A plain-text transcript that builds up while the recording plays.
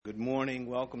morning.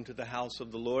 Welcome to the house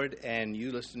of the Lord. And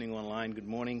you listening online, good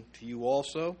morning to you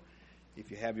also.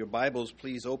 If you have your Bibles,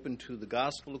 please open to the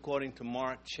Gospel according to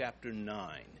Mark chapter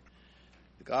 9.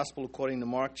 The Gospel according to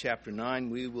Mark chapter 9,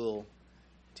 we will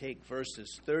take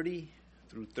verses 30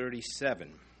 through 37.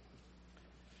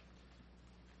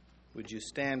 Would you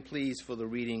stand, please, for the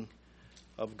reading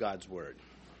of God's Word?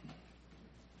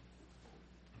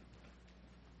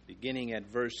 Beginning at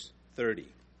verse 30.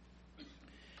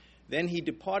 Then he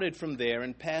departed from there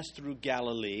and passed through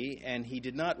Galilee, and he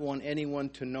did not want anyone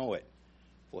to know it.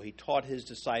 For he taught his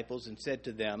disciples and said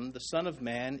to them, The Son of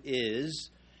Man is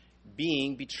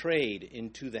being betrayed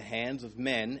into the hands of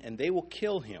men, and they will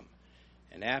kill him.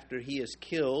 And after he is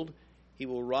killed, he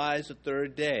will rise the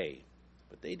third day.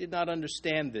 But they did not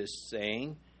understand this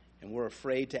saying, and were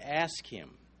afraid to ask him.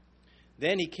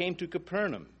 Then he came to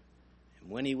Capernaum, and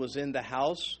when he was in the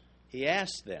house, he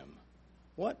asked them,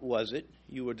 What was it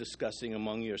you were discussing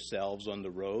among yourselves on the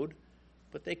road?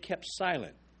 But they kept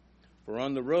silent. For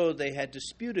on the road they had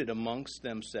disputed amongst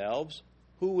themselves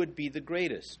who would be the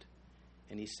greatest.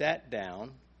 And he sat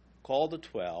down, called the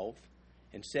 12,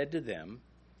 and said to them,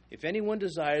 If anyone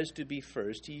desires to be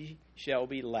first, he shall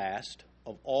be last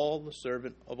of all, the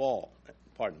servant of all.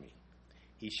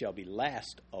 He shall be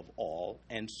last of all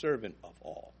and servant of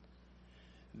all.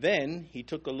 Then he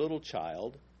took a little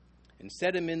child and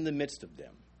set him in the midst of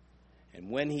them. And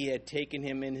when he had taken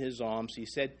him in his arms, he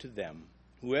said to them,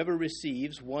 Whoever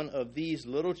receives one of these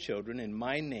little children in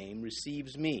my name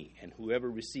receives me, and whoever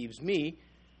receives me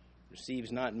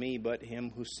receives not me, but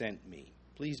him who sent me.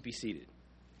 Please be seated.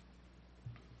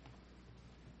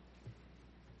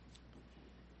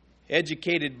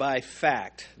 Educated by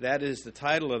fact, that is the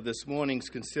title of this morning's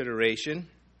consideration.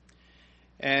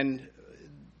 And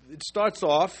it starts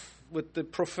off with the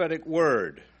prophetic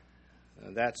word.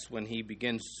 That's when he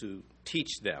begins to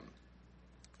teach them.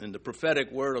 And the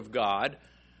prophetic word of God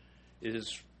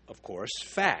is, of course,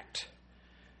 fact.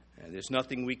 And there's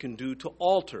nothing we can do to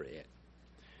alter it.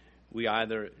 We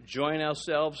either join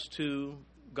ourselves to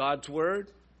God's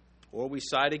word or we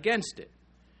side against it.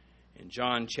 In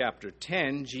John chapter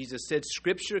 10, Jesus said,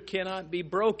 Scripture cannot be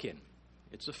broken.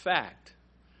 It's a fact.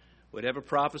 Whatever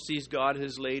prophecies God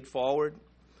has laid forward,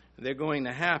 they're going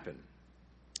to happen.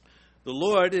 The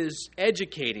Lord is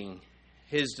educating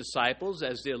his disciples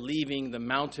as they're leaving the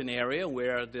mountain area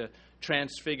where the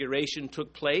transfiguration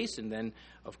took place. And then,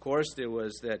 of course, there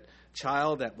was that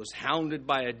child that was hounded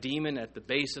by a demon at the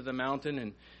base of the mountain.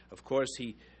 And, of course,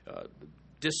 he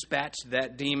dispatched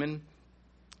that demon.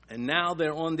 And now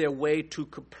they're on their way to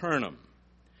Capernaum.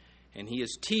 And he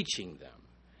is teaching them.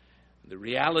 The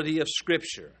reality of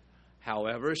Scripture,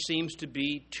 however, seems to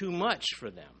be too much for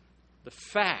them. The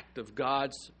fact of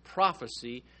God's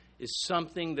prophecy is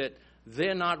something that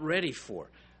they're not ready for.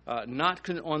 Not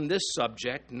on this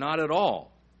subject, not at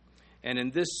all. And in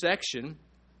this section,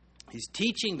 he's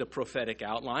teaching the prophetic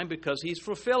outline because he's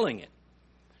fulfilling it.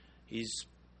 He's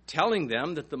telling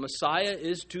them that the Messiah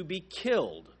is to be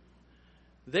killed.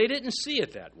 They didn't see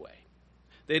it that way.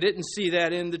 They didn't see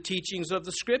that in the teachings of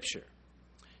the Scripture,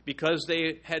 because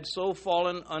they had so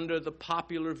fallen under the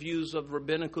popular views of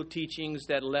rabbinical teachings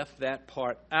that left that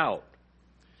part out.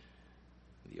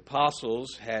 The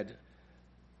apostles had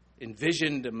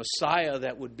envisioned a Messiah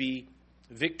that would be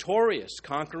victorious,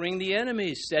 conquering the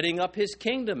enemies, setting up his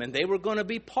kingdom, and they were going to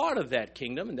be part of that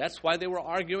kingdom, and that's why they were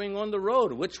arguing on the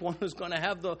road, which one was going to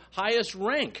have the highest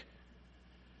rank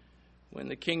when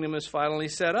the kingdom is finally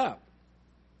set up.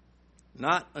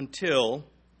 Not until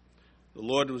the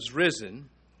Lord was risen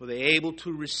were they able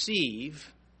to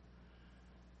receive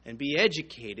and be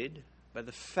educated by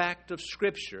the fact of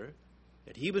Scripture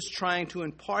that he was trying to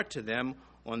impart to them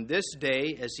on this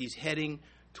day as he's heading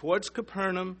towards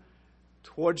Capernaum,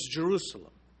 towards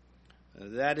Jerusalem.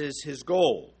 That is his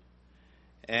goal.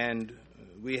 And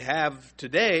we have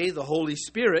today the Holy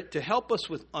Spirit to help us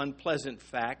with unpleasant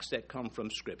facts that come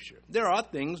from Scripture. There are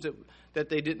things that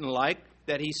they didn't like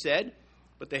that he said,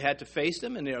 but they had to face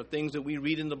them, and there are things that we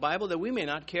read in the Bible that we may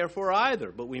not care for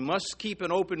either. But we must keep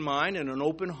an open mind and an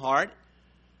open heart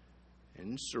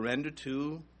and surrender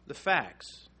to the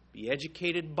facts. Be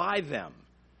educated by them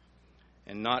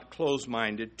and not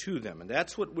close-minded to them. And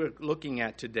that's what we're looking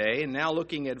at today. And now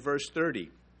looking at verse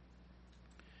 30.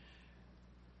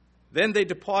 Then they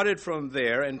departed from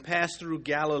there and passed through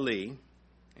Galilee,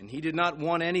 and he did not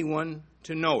want anyone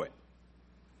to know it.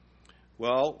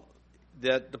 Well,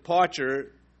 that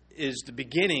departure is the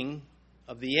beginning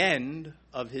of the end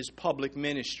of his public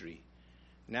ministry.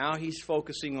 Now he's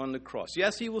focusing on the cross.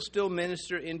 Yes, he will still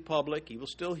minister in public. He will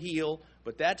still heal,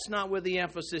 but that's not where the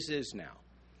emphasis is now.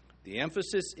 The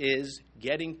emphasis is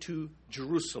getting to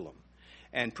Jerusalem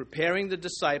and preparing the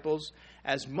disciples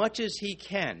as much as he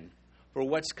can for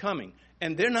what's coming.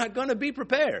 And they're not going to be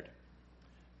prepared.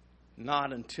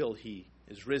 Not until he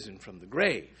is risen from the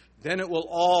grave. Then it will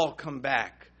all come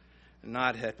back.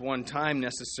 Not at one time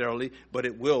necessarily, but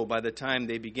it will by the time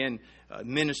they begin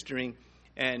ministering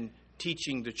and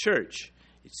teaching the church.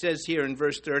 It says here in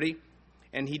verse 30,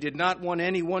 and he did not want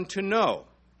anyone to know.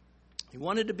 He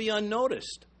wanted to be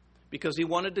unnoticed because he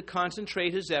wanted to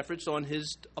concentrate his efforts on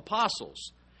his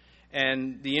apostles.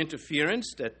 And the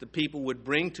interference that the people would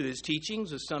bring to his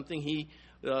teachings is something he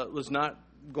was not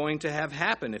going to have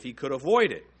happen if he could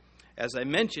avoid it. As I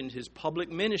mentioned, his public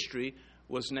ministry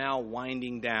was now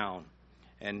winding down,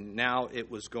 and now it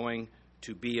was going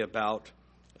to be about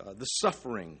the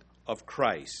suffering of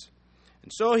Christ.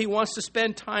 And so he wants to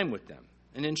spend time with them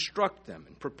and instruct them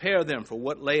and prepare them for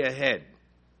what lay ahead.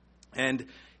 And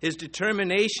his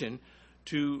determination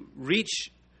to reach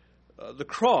the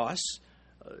cross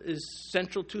is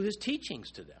central to his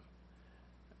teachings to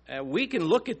them. We can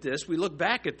look at this, we look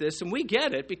back at this, and we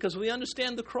get it because we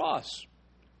understand the cross.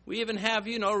 We even have,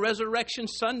 Resurrection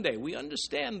Sunday. We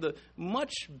understand the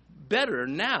much better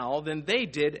now than they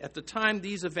did at the time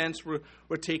these events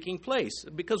were taking place.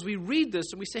 Because we read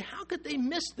this and we say, how could they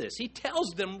miss this? He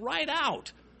tells them right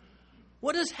out.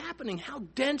 What is happening? How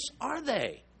dense are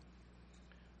they?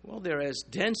 Well, they're as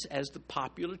dense as the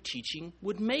popular teaching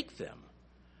would make them.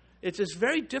 It is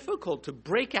very difficult to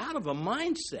break out of a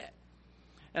mindset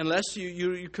unless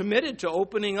you're committed to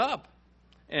opening up.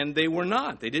 And they were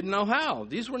not. They didn't know how.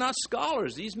 These were not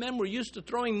scholars. These men were used to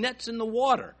throwing nets in the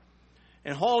water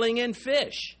and hauling in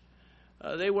fish.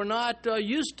 They were not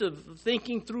used to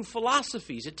thinking through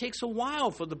philosophies. It takes a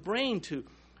while for the brain to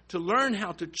learn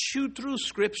how to chew through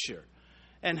Scripture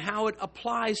and how it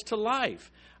applies to life.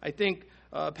 I think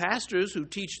pastors who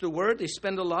teach the Word, they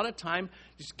spend a lot of time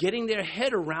just getting their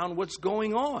head around what's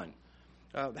going on.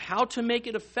 How to make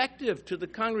it effective to the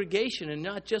congregation and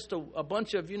not just a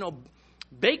bunch of,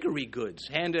 bakery goods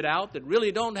handed out that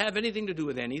really don't have anything to do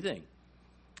with anything.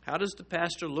 How does the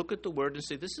pastor look at the Word and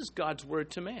say, this is God's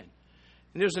Word to man?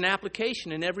 And there's an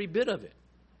application in every bit of it.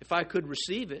 If I could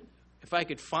receive it, if I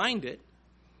could find it.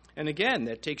 And again,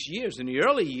 that takes years. In the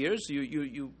early years,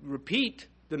 you repeat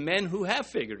the men who have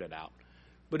figured it out.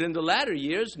 But in the latter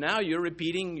years, now you're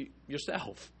repeating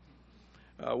yourself.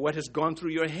 What has gone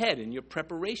through your head in your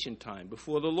preparation time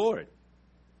before the Lord.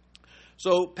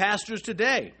 So pastors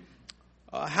today,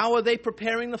 how are they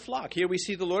preparing the flock? Here we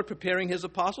see the Lord preparing his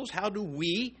apostles. How do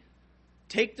we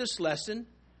take this lesson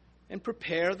and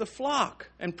prepare the flock?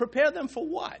 And prepare them for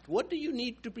what? What do you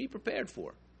need to be prepared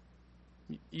for?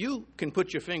 You can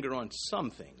put your finger on some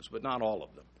things, but not all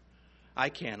of them. I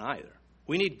can't either.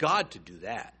 We need God to do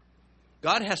that.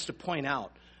 God has to point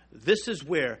out, this is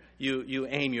where you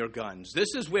aim your guns.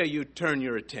 This is where you turn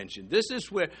your attention. This is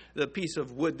where the piece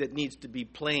of wood that needs to be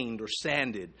planed or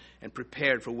sanded and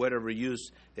prepared for whatever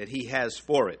use that he has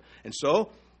for it. And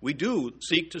so we do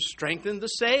seek to strengthen the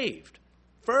saved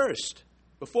first.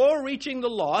 Before reaching the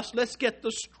lost, let's get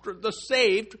the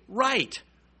saved right.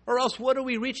 Or else what are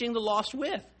we reaching the lost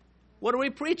with? What are we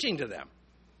preaching to them?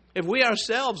 If we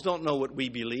ourselves don't know what we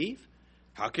believe,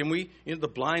 how can we, the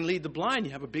blind lead the blind?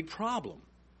 You have a big problem.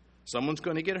 Someone's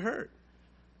going to get hurt.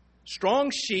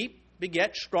 Strong sheep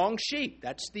beget strong sheep.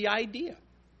 That's the idea.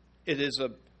 It is a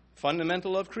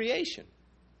fundamental of creation.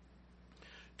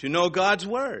 To know God's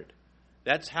Word.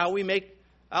 That's how we make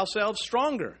ourselves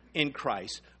stronger in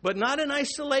Christ. But not in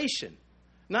isolation.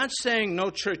 Not saying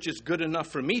no church is good enough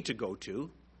for me to go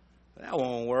to. That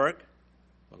won't work.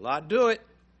 A lot do it.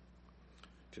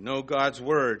 To know God's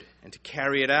Word and to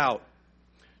carry it out.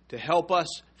 To help us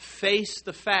face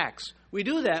the facts. We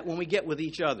do that when we get with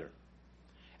each other.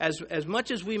 As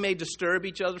much as we may disturb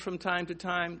each other from time to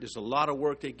time, there's a lot of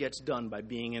work that gets done by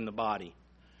being in the body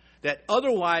that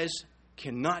otherwise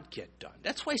cannot get done.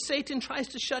 That's why Satan tries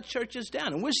to shut churches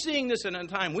down. And we're seeing this in the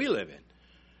time we live in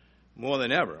more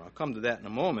than ever. I'll come to that in a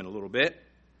moment a little bit.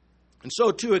 And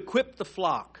so to equip the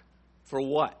flock for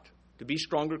what? To be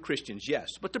stronger Christians, yes.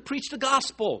 But to preach the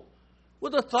gospel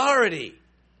with authority.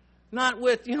 Not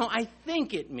with, I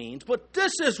think it means, but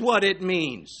this is what it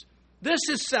means. This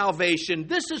is salvation.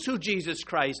 This is who Jesus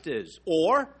Christ is.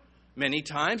 Or, many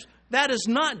times, that is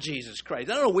not Jesus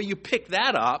Christ. I don't know where you pick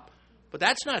that up, but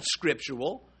that's not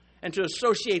scriptural. And to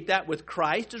associate that with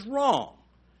Christ is wrong.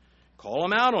 Call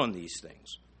them out on these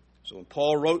things. So when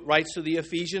Paul writes to the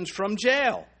Ephesians from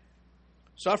jail,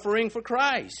 suffering for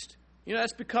Christ.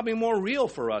 That's becoming more real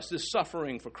for us, this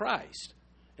suffering for Christ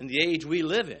in the age we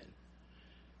live in.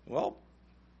 Well,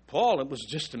 Paul, it was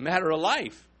just a matter of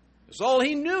life. That's all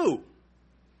he knew.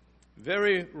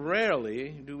 Very rarely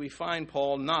do we find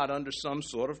Paul not under some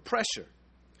sort of pressure.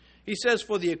 He says,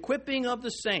 for the equipping of the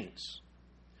saints,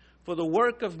 for the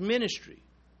work of ministry,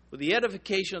 for the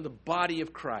edification of the body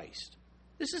of Christ.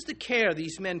 This is the care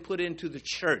these men put into the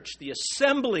church, the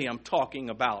assembly I'm talking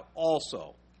about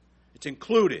also. It's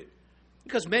included.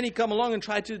 Because many come along and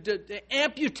try to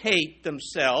amputate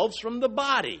themselves from the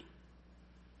body.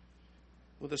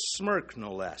 With a smirk,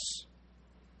 no less.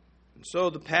 And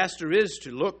so the pastor is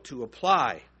to look to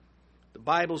apply the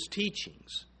Bible's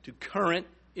teachings to current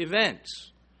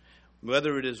events,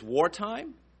 whether it is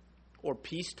wartime or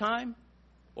peacetime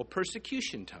or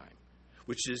persecution time,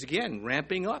 which is, again,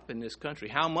 ramping up in this country.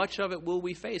 How much of it will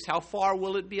we face? How far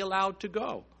will it be allowed to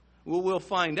go? We'll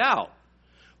find out.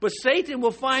 But Satan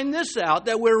will find this out,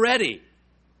 that we're ready.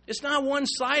 It's not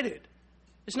one-sided.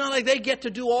 It's not like they get to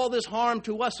do all this harm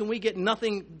to us and we get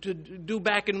nothing to do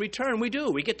back in return. We do.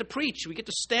 We get to preach. We get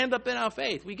to stand up in our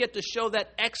faith. We get to show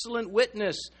that excellent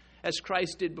witness as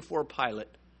Christ did before Pilate,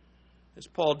 as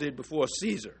Paul did before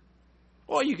Caesar.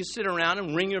 Or you can sit around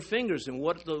and wring your fingers and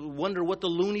wonder what the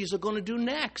loonies are going to do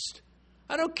next.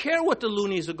 I don't care what the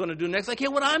loonies are going to do next. I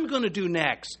care what I'm going to do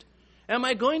next. Am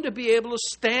I going to be able to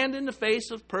stand in the face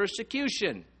of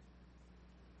persecution?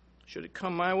 Should it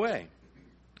come my way?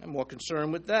 I'm more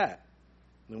concerned with that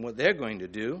than what they're going to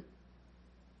do.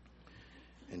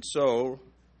 And so,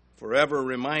 forever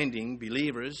reminding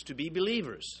believers, to be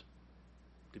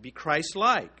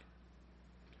Christ-like,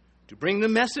 to bring the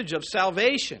message of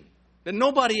salvation that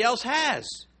nobody else has.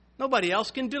 Nobody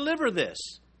else can deliver this.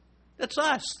 That's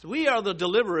us. We are the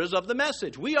deliverers of the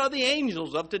message. We are the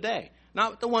angels of today,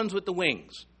 not the ones with the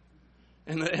wings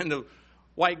and the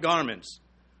white garments.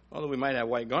 Although we might have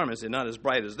white garments, they're not as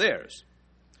bright as theirs.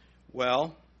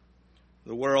 Well,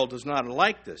 the world does not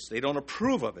like this. They don't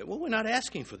approve of it. Well, we're not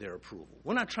asking for their approval.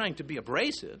 We're not trying to be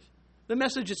abrasive. The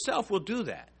message itself will do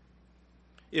that,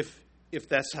 if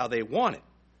that's how they want it.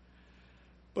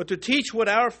 But to teach what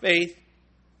our faith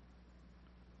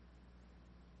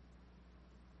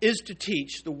is to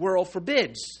teach, the world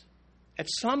forbids. At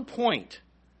some point,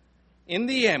 in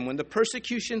the end, when the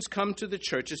persecutions come to the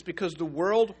church, it's because the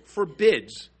world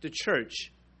forbids the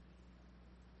church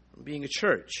from being a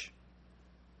church.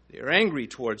 They are angry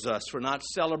towards us for not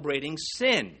celebrating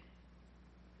sin,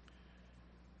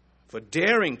 for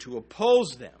daring to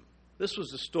oppose them. This was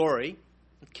the story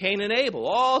of Cain and Abel,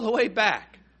 all the way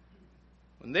back,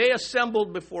 when they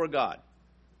assembled before God.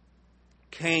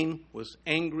 Cain was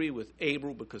angry with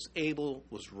Abel because Abel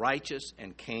was righteous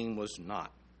and Cain was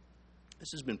not.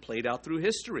 This has been played out through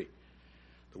history.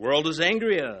 The world is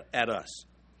angry at us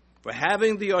for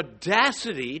having the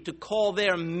audacity to call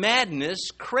their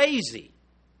madness crazy.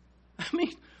 I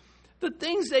mean, the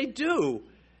things they do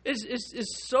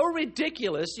is so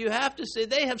ridiculous, you have to say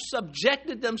they have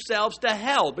subjected themselves to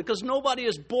hell because nobody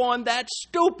is born that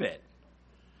stupid.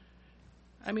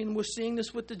 I mean, we're seeing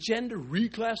this with the gender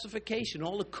reclassification,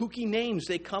 all the kooky names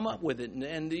they come up with it,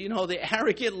 and you know, the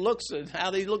arrogant looks at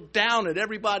how they look down at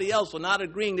everybody else for not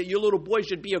agreeing that your little boy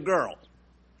should be a girl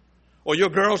or your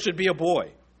girl should be a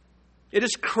boy. It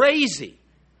is crazy.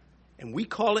 And we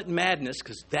call it madness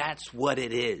because that's what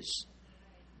it is.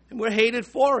 And we're hated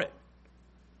for it.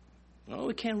 Well,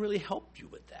 we can't really help you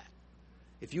with that.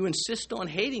 If you insist on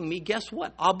hating me, guess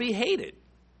what? I'll be hated.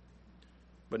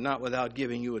 But not without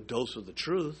giving you a dose of the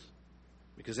truth,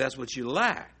 because that's what you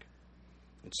lack.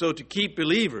 And so to keep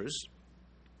believers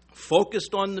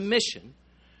focused on the mission,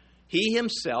 he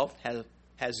himself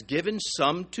has given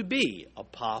some to be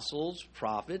apostles,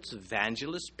 prophets,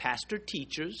 evangelists, pastor,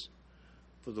 teachers,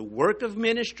 for the work of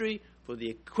ministry, for the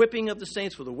equipping of the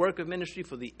saints, for the work of ministry,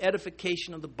 for the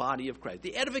edification of the body of Christ.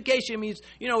 The edification means,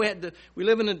 you know, we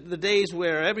live in the days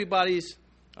where everybody's,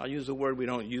 I'll use a word we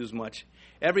don't use much,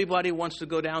 everybody wants to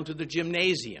go down to the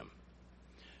gymnasium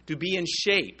to be in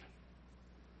shape.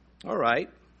 All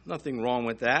right, nothing wrong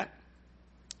with that.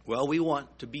 Well, we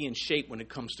want to be in shape when it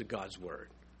comes to God's word.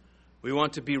 We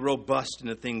want to be robust in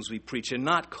the things we preach and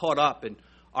not caught up in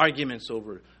arguments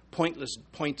over pointless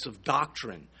points of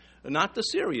doctrine. Not the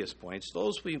serious points.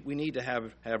 Those we need to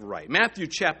have right. Matthew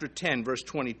chapter 10, verse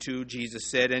 22,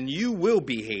 Jesus said, "And you will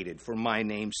be hated for my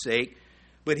name's sake,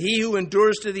 but he who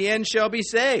endures to the end shall be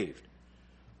saved."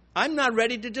 I'm not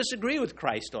ready to disagree with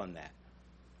Christ on that.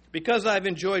 Because I've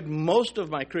enjoyed most of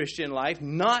my Christian life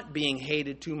not being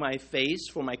hated to my face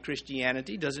for my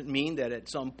Christianity doesn't mean that at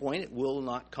some point it will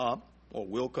not come or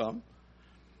will come.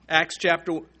 Acts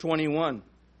chapter 21.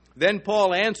 Then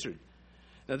Paul answered.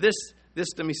 Now this,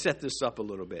 let me set this up a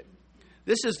little bit.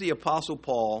 This is the Apostle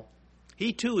Paul.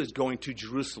 He too is going to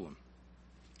Jerusalem.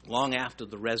 long after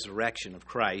the resurrection of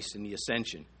Christ and the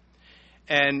ascension.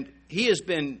 And he has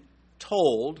been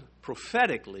told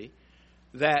prophetically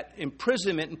that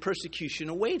imprisonment and persecution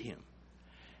await him.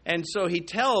 And so he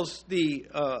tells the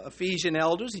Ephesian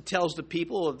elders, he tells the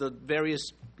people of the various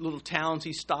little towns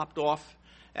he stopped off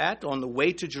at on the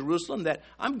way to Jerusalem that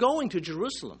I'm going to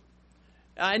Jerusalem.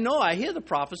 I know, I hear the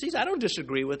prophecies. I don't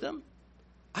disagree with them.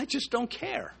 I just don't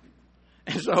care.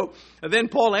 And so then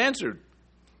Paul answered,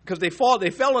 because they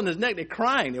fell on his neck, they're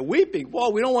crying, they're weeping.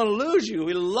 Paul, we don't want to lose you.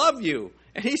 We love you.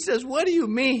 And he says, what do you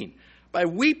mean by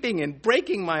weeping and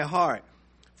breaking my heart?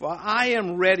 For I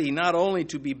am ready not only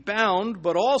to be bound,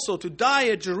 but also to die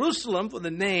at Jerusalem for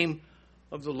the name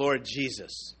of the Lord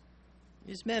Jesus.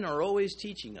 These men are always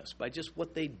teaching us by just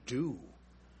what they do.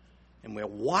 And we're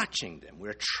watching them.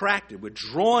 We're attracted. We're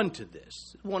drawn to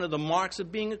this. One of the marks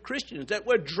of being a Christian is that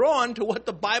we're drawn to what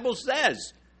the Bible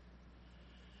says.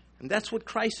 And that's what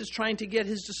Christ is trying to get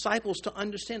his disciples to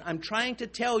understand. I'm trying to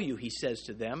tell you, he says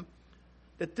to them,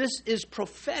 that this is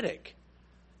prophetic,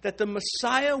 that the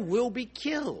Messiah will be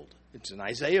killed. It's in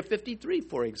Isaiah 53,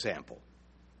 for example.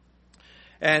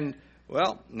 And,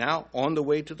 well, now on the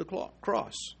way to the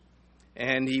cross.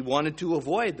 And he wanted to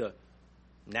avoid the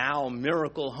now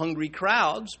miracle-hungry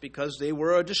crowds because they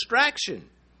were a distraction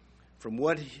from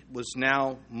what was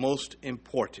now most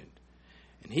important.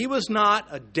 And he was not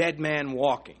a dead man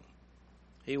walking.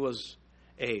 He was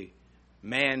a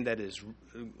man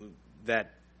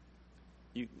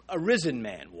a risen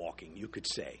man walking, you could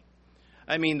say.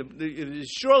 I mean,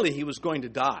 surely he was going to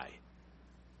die.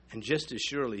 And just as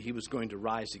surely he was going to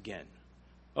rise again.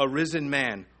 A risen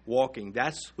man walking.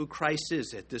 That's who Christ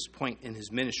is at this point in his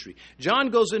ministry. John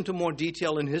goes into more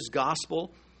detail in his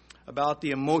gospel about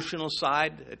the emotional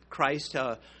side that Christ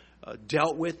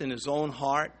dealt with in his own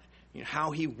heart. You know,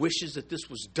 how he wishes that this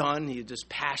was done. He had this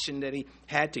passion that he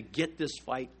had to get this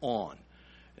fight on.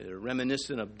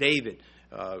 Reminiscent of David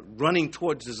running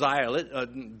towards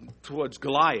towards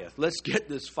Goliath. Let's get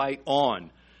this fight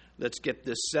on. Let's get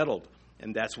this settled.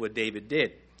 And that's what David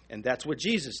did. And that's what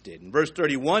Jesus did. In verse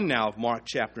 31 now of Mark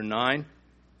chapter 9,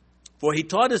 for he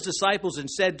taught his disciples and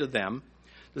said to them,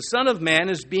 the Son of Man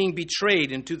is being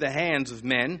betrayed into the hands of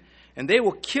men, and they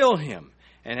will kill him.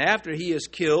 And after he is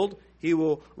killed, he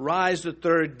will rise the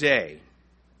third day.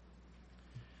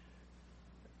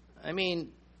 I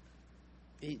mean,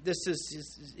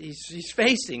 he's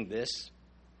facing this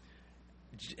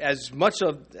as much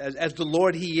as the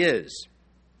Lord he is.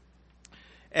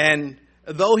 And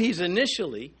though he's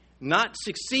initially not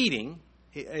succeeding,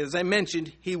 as I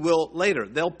mentioned, he will later.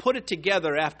 They'll put it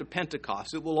together after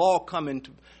Pentecost. It will all come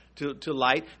into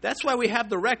light. That's why we have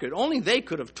the record. Only they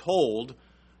could have told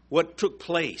what took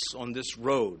place on this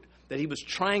road, that he was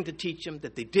trying to teach them,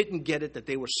 that they didn't get it, that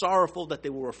they were sorrowful, that they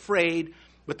were afraid,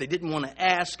 but they didn't want to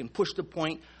ask and push the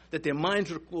point, that their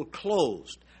minds were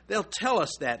closed. They'll tell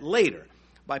us that later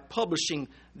by publishing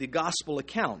the gospel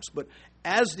accounts. But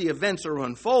as the events are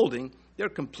unfolding, they're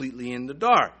completely in the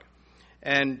dark.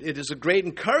 And it is a great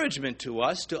encouragement to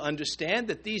us to understand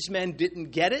that these men didn't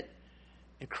get it,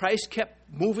 and Christ kept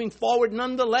moving forward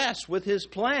nonetheless with his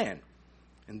plan.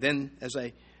 And then, as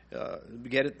I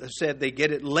said, they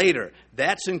get it later.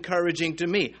 That's encouraging to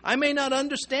me. I may not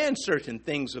understand certain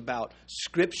things about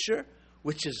Scripture,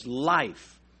 which is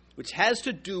life, which has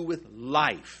to do with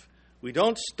life. We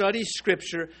don't study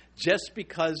Scripture just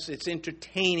because it's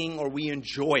entertaining or we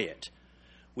enjoy it.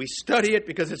 We study it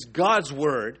because it's God's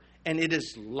Word, and it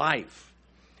is life.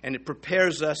 And it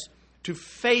prepares us to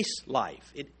face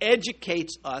life. It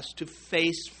educates us to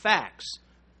face facts,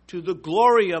 to the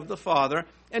glory of the Father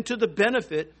and to the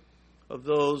benefit of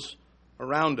those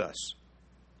around us.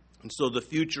 And so the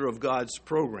future of God's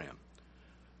program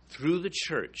through the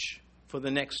church for the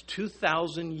next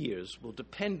 2,000 years will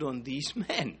depend on these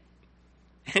men.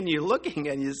 And you're looking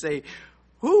and you say,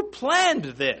 who planned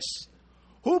this?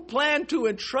 Who planned to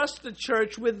entrust the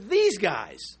church with these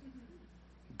guys?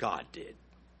 God did.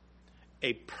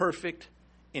 A perfect,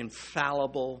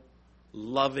 infallible,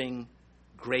 loving,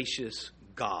 gracious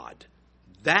God.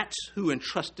 That's who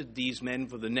entrusted these men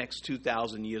for the next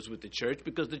 2,000 years with the church,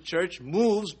 because the church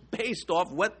moves based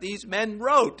off what these men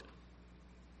wrote.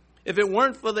 If it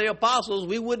weren't for the apostles,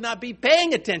 we would not be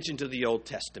paying attention to the Old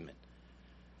Testament.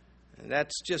 And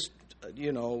that's just,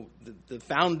 the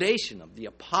foundation of the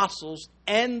apostles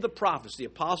and the prophets. The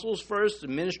apostles first, the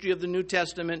ministry of the New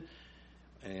Testament,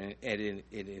 and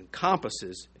it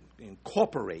encompasses,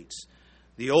 incorporates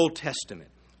the Old Testament.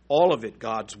 All of it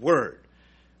God's Word.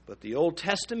 But the Old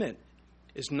Testament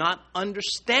is not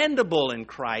understandable in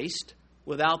Christ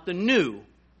without the New.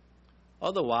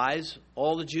 Otherwise,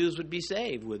 all the Jews would be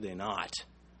saved, would they not?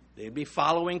 They'd be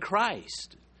following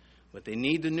Christ. But they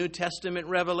need the New Testament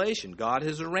revelation. God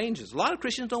has arranged this. A lot of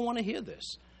Christians don't want to hear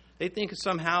this. They think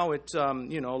somehow it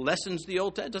lessens the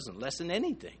Old Testament. It doesn't lessen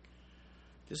anything.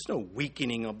 There's no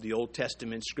weakening of the Old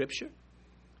Testament Scripture.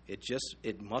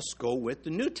 It must go with the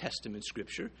New Testament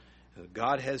Scripture.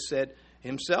 God has said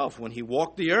himself when he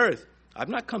walked the earth, I've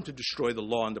not come to destroy the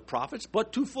law and the prophets,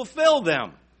 but to fulfill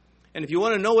them. And if you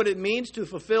want to know what it means to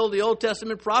fulfill the Old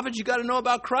Testament prophets, you've got to know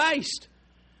about Christ.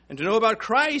 And to know about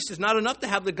Christ is not enough to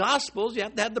have the Gospels. You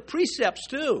have to have the precepts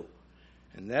too.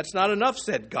 And that's not enough,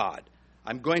 said God.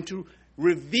 I'm going to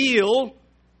reveal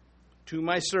to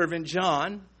my servant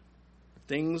John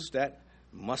things that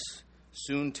must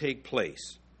soon take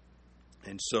place.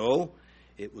 And so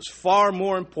it was far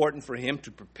more important for him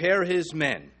to prepare his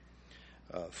men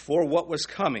for what was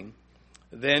coming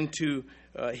than to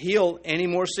heal any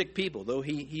more sick people, though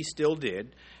he still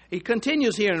did. He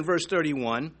continues here in verse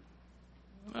 31.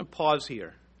 I'm going to pause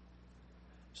here.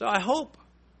 So I hope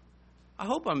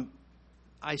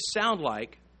I sound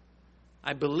like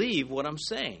I believe what I'm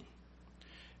saying.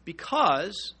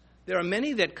 Because there are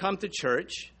many that come to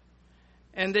church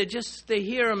and they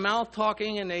hear a mouth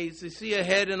talking and they see a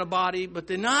head and a body, but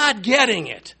they're not getting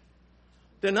it.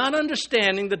 They're not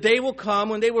understanding the day will come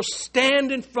when they will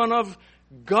stand in front of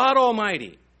God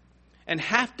Almighty and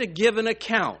have to give an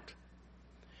account.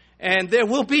 And there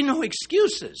will be no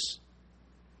excuses.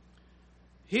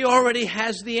 He already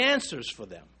has the answers for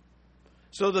them.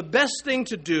 So the best thing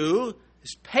to do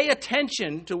is pay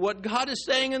attention to what God is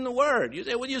saying in the Word. You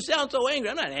say, well, you sound so angry.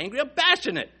 I'm not angry. I'm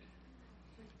passionate.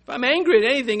 If I'm angry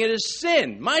at anything, it is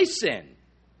sin, my sin.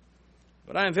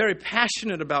 But I am very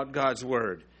passionate about God's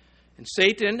Word. And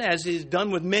Satan, as he's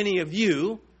done with many of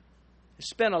you, has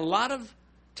spent a lot of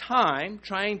time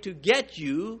trying to get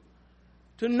you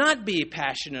to not be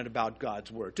passionate about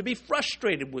God's Word, to be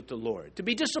frustrated with the Lord, to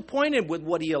be disappointed with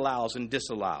what He allows and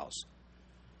disallows.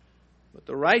 But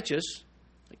the righteous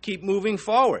keep moving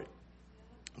forward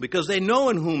because they know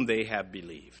in whom they have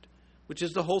believed, which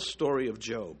is the whole story of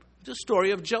Job, the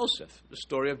story of Joseph, the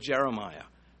story of Jeremiah,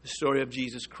 the story of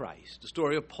Jesus Christ, the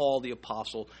story of Paul the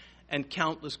Apostle, and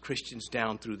countless Christians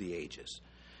down through the ages.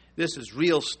 This is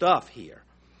real stuff here.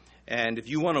 And if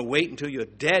you want to wait until you're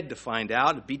dead to find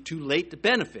out, it'd be too late to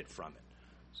benefit from it.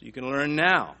 So you can learn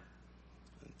now.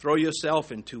 Throw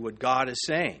yourself into what God is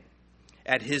saying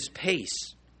at His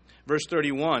pace. Verse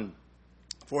 31,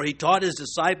 for He taught His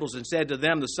disciples and said to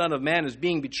them, the Son of Man is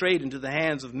being betrayed into the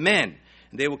hands of men,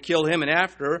 and they will kill Him, and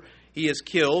after He is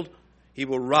killed, He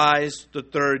will rise the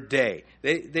third day.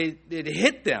 It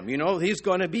hit them, He's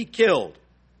going to be killed.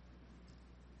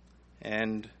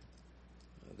 And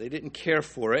they didn't care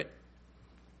for it.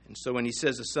 And so when He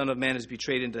says the Son of Man is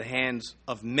betrayed into the hands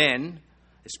of men,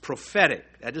 it's prophetic.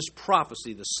 That is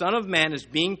prophecy. The Son of Man is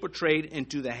being portrayed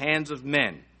into the hands of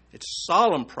men. It's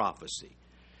solemn prophecy.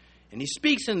 And He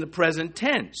speaks in the present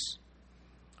tense.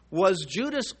 Was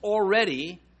Judas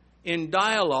already in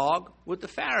dialogue with the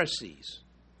Pharisees?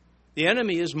 The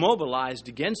enemy is mobilized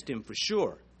against him for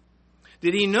sure.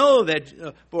 Did he know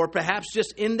that, or perhaps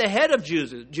just in the head of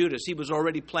Judas, he was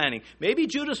already planning? Maybe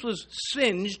Judas was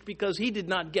singed because he did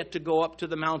not get to go up to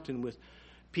the mountain with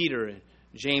Peter and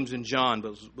James and John,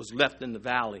 but was left in the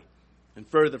valley, and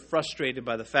further frustrated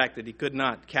by the fact that he could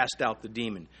not cast out the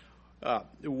demon.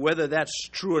 Whether that's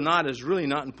true or not is really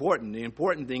not important. The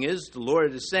important thing is the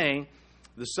Lord is saying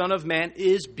the Son of Man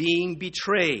is being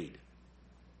betrayed.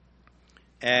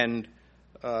 And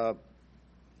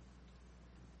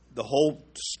the whole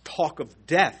talk of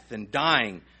death and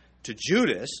dying to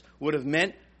Judas would have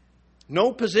meant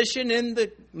no position in the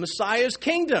Messiah's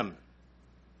kingdom.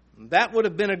 That would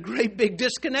have been a great big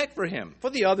disconnect for him. For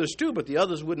the others too, but the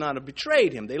others would not have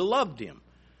betrayed him. They loved him.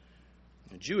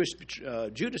 Judas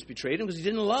betrayed him because he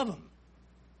didn't love him.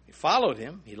 He followed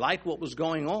him. He liked what was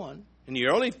going on. In the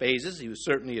early phases, he was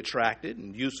certainly attracted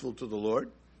and useful to the Lord.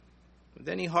 But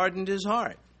then he hardened his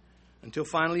heart until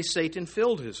finally Satan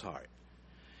filled his heart.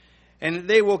 And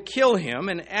they will kill him,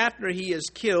 and after he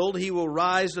is killed, he will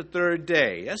rise the third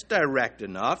day. That's direct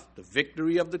enough. The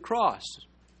victory of the cross.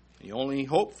 The only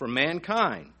hope for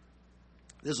mankind.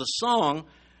 There's a song.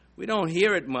 We don't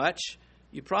hear it much.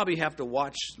 You probably have to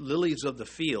watch Lilies of the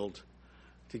Field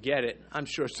to get it. I'm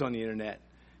sure it's on the internet.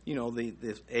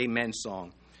 The Amen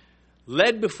song.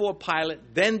 Led before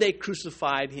Pilate, then they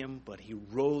crucified him, but he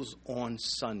rose on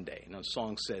Sunday. Now, the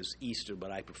song says Easter,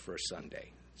 but I prefer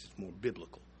Sunday. It's more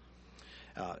biblical.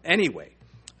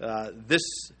 This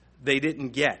they didn't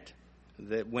get.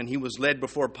 That when he was led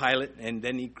before Pilate and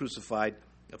then he crucified,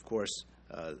 of course,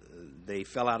 they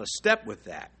fell out of step with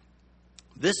that.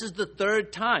 This is the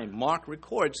third time Mark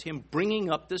records him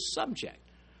bringing up this subject.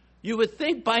 You would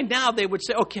think by now they would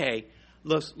say, okay,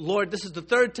 Lord, this is the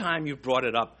third time you've brought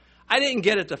it up. I didn't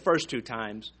get it the first two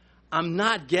times. I'm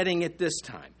not getting it this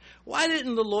time. Why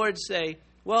didn't the Lord say,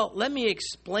 well, let me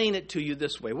explain it to you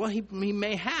this way? Well, he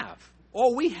may have.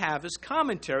 All we have is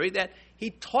commentary that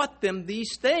he taught them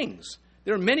these things.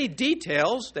 There are many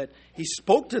details that he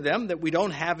spoke to them that we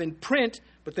don't have in print,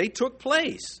 but they took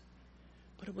place.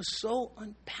 But it was so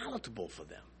unpalatable for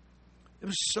them. It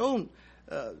was so,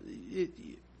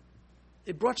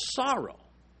 it brought sorrow.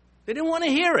 They didn't want to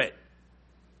hear it.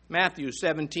 Matthew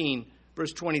 17,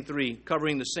 verse 23,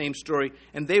 covering the same story.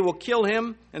 And they will kill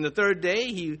him, and the third day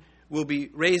he will be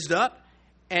raised up.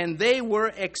 And they were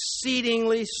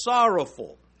exceedingly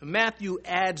sorrowful. Matthew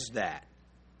adds that.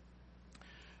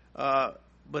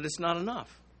 But it's not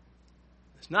enough.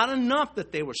 It's not enough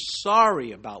that they were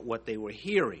sorry about what they were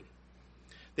hearing.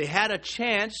 They had a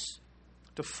chance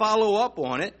to follow up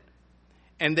on it,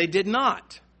 and they did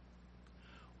not.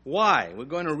 Why? We're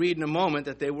going to read in a moment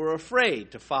that they were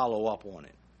afraid to follow up on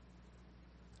it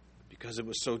because it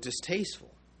was so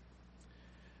distasteful.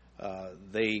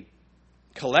 They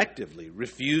collectively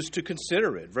refused to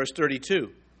consider it. Verse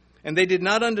 32, and they did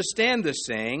not understand this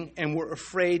saying and were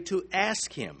afraid to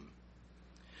ask him.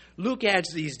 Luke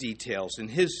adds these details in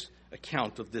his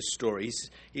account of this story.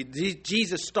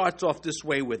 Jesus starts off this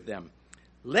way with them.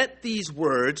 Let these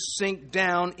words sink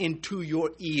down into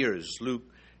your ears. Luke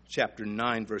chapter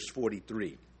 9, verse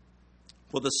 43.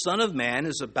 For the Son of Man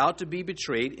is about to be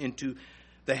betrayed into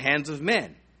the hands of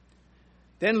men.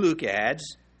 Then Luke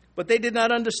adds, but they did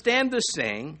not understand this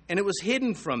saying, and it was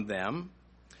hidden from them,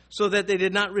 so that they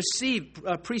did not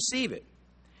perceive it.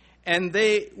 And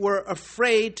they were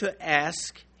afraid to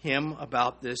ask him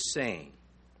about this saying.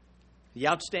 The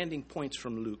outstanding points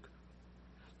from Luke.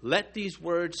 Let these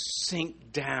words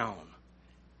sink down.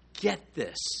 Get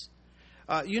this.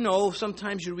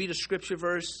 Sometimes you read a scripture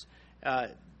verse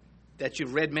that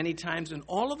you've read many times, and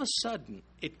all of a sudden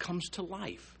it comes to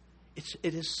life.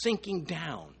 It is sinking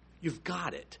down. You've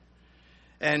got it.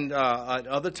 And at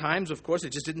other times, of course,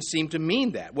 it just didn't seem to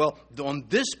mean that. Well, on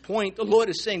this point, the Lord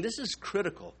is saying, this is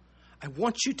critical. I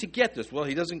want you to get this. Well,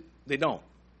 they don't.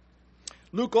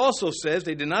 Luke also says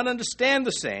they did not understand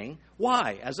the saying.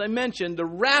 Why? As I mentioned, the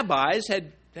rabbis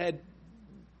had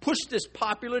pushed this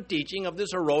popular teaching of this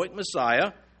heroic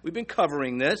Messiah. We've been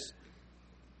covering this.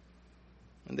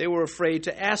 And they were afraid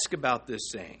to ask about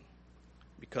this saying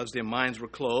because their minds were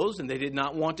closed and they did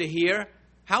not want to hear.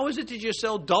 How is it that you're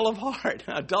so dull of heart,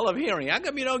 dull of hearing? How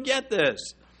come you don't get this?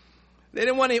 They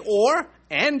didn't want to,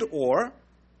 or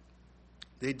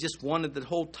they just wanted the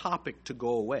whole topic to go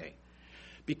away.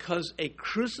 Because a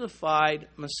crucified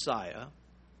Messiah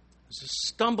is a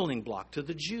stumbling block to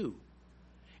the Jew.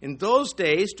 In those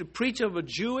days, to preach of a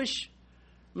Jewish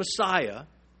Messiah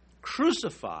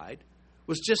crucified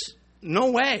was just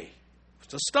no way.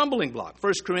 It's a stumbling block.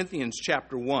 1 Corinthians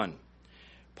chapter 1.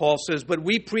 Paul says, but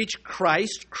we preach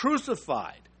Christ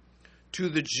crucified, to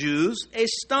the Jews a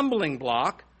stumbling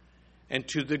block, and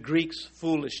to the Greeks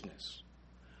foolishness.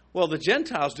 Well, the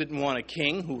Gentiles didn't want a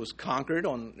king who was conquered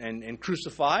and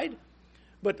crucified.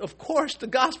 But of course, the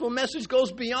gospel message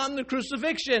goes beyond the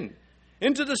crucifixion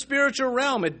into the spiritual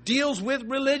realm. It deals with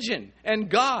religion and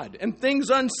God and things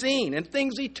unseen and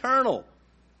things eternal.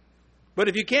 But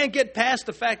if you can't get past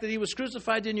the fact that he was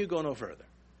crucified, then you go no further.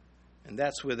 And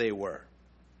that's where they were.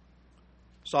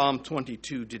 Psalm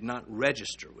 22 did not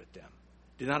register with them,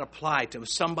 did not apply to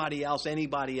somebody else,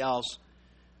 anybody else,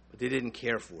 but they didn't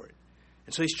care for it.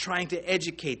 And so he's trying to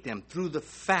educate them through the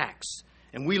facts.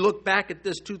 And we look back at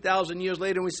this 2,000 years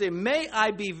later and we say, may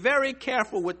I be very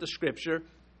careful with the scripture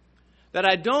that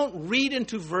I don't read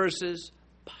into verses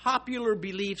popular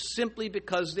beliefs simply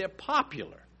because they're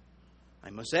popular. I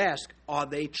must ask, are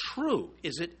they true?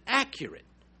 Is it accurate?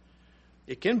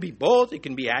 It can be both. It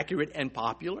can be accurate and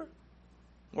popular,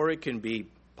 or it can be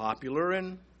popular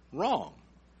and wrong.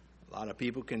 A lot of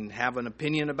people can have an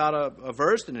opinion about a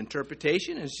verse, an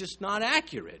interpretation, and it's just not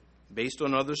accurate based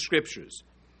on other scriptures.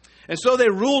 And so they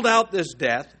ruled out this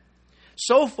death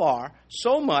so far,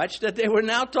 so much, that they were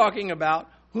now talking about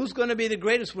who's going to be the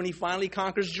greatest when he finally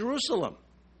conquers Jerusalem.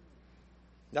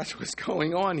 That's what's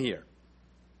going on here.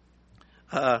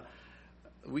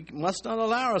 We must not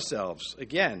allow ourselves,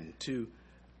 again, to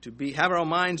have our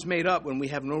minds made up when we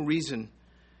have no reason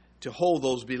to hold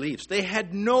those beliefs. They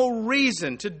had no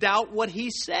reason to doubt what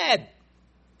he said.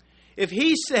 If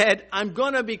he said, I'm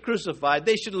going to be crucified,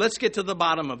 let's get to the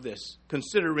bottom of this,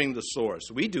 considering the source.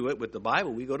 We do it with the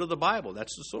Bible. We go to the Bible.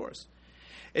 That's the source.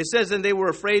 It says, and they were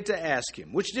afraid to ask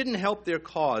him, which didn't help their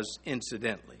cause,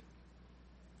 incidentally.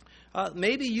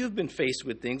 Maybe you've been faced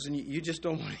with things and you just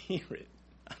don't want to hear it.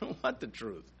 I don't want the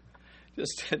truth.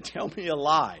 Just tell me a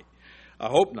lie. I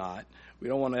hope not. We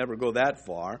don't want to ever go that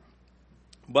far.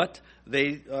 But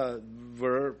they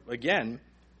were, again,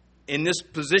 in this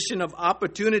position of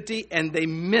opportunity, and they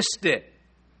missed it.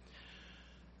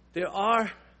 There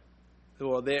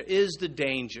is the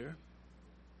danger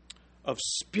of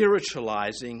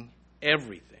spiritualizing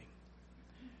everything,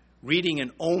 reading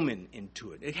an omen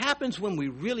into it. It happens when we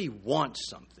really want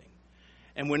something,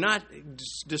 and we're not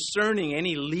discerning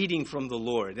any leading from the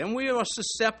Lord. And we are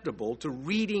susceptible to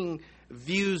reading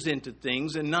views into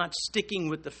things and not sticking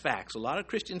with the facts. A lot of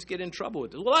Christians get in trouble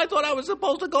with this. Well, I thought I was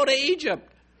supposed to go to Egypt.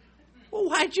 Well,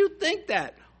 why'd you think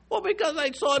that? Well, because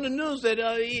I saw in the news that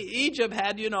Egypt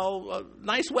had,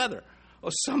 nice weather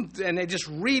or something, and they just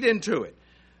read into it.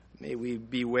 May we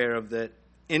beware of that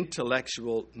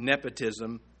intellectual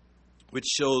nepotism, which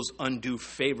shows undue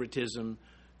favoritism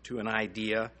to an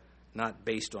idea not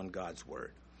based on God's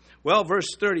word. Well, verse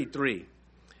 33,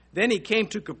 then he came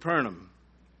to Capernaum,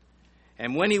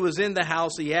 and when he was in the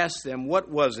house, he asked them, what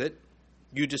was it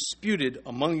you disputed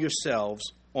among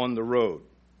yourselves on the road?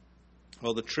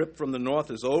 Well, the trip from the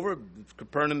north is over.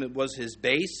 Capernaum, it was his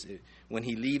base. When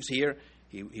he leaves here,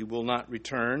 he will not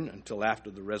return until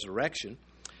after the resurrection.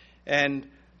 And,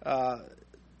 I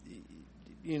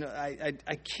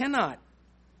cannot,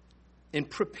 in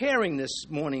preparing this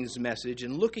morning's message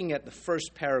and looking at the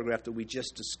first paragraph that we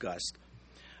just discussed,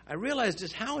 I realized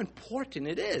just how important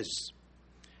it is.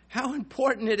 How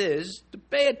important it is to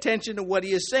pay attention to what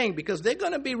he is saying, because they're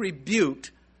going to be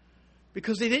rebuked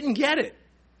because they didn't get it.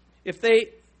 If they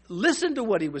listened to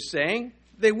what he was saying,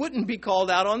 they wouldn't be called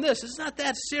out on this. It's not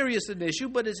that serious an issue,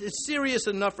 but it's serious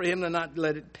enough for him to not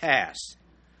let it pass.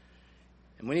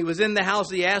 And when he was in the house,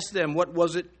 he asked them, what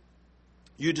was it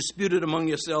you disputed among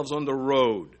yourselves on the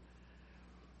road?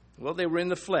 Well, they were in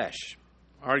the flesh,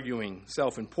 arguing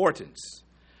self-importance,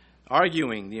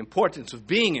 arguing the importance of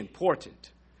being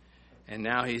important. And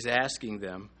now he's asking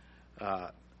them,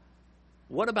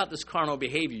 what about this carnal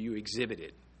behavior you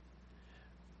exhibited?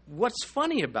 What's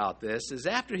funny about this is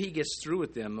after he gets through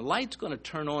with them, the light's going to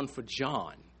turn on for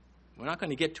John. We're not going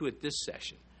to get to it this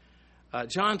session.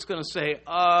 John's going to say,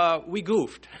 we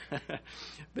goofed,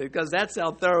 because that's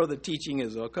how thorough the teaching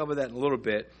is. I'll cover that in a little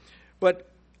bit. But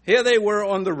here they were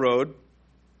on the road,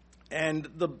 and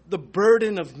the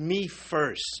burden of me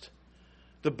first,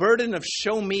 the burden of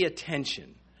show me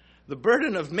attention, the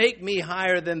burden of make me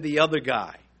higher than the other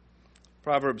guy.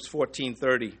 Proverbs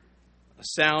 14:30, a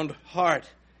sound heart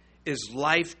is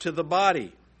life to the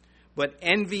body, but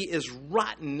envy is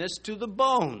rottenness to the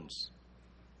bones.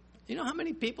 You know how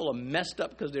many people are messed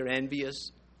up because they're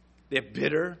envious? They're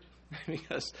bitter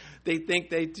because they think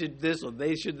they should this or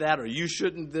they should that, or you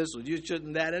shouldn't this or you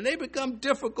shouldn't that. And they become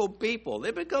difficult people.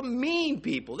 They become mean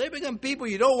people. They become people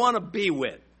you don't want to be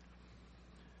with.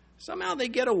 Somehow they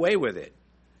get away with it.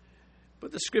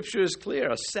 But the scripture is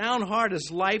clear. A sound heart is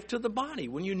life to the body.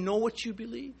 When you know what you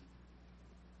believe,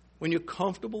 when you're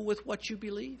comfortable with what you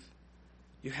believe,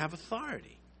 you have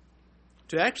authority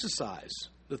to exercise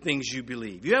the things you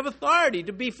believe. You have authority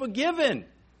to be forgiven.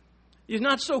 You're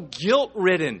not so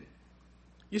guilt-ridden.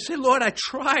 You say, Lord, I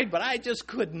tried, but I just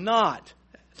could not.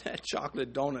 That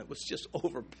chocolate donut was just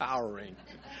overpowering.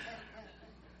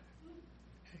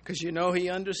 Because you know he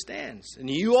understands. And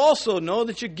you also know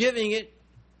that you're giving it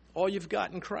all you've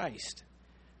got in Christ.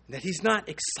 That he's not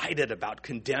excited about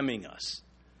condemning us.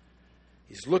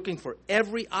 He's looking for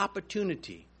every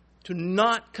opportunity to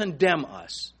not condemn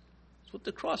us. That's what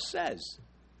the cross says.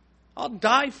 I'll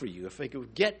die for you. If it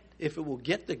will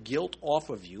get the guilt off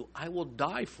of you, I will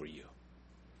die for you.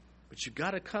 But you've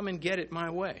got to come and get it my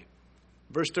way.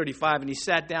 Verse 35, and he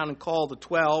sat down and called the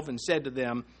 12 and said to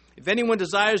them, if anyone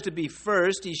desires to be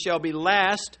first, he shall be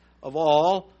last of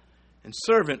all and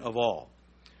servant of all.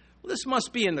 Well, this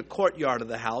must be in the courtyard of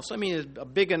the house. I mean, it's a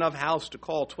big enough house to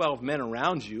call 12 men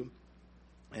around you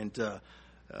and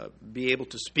be able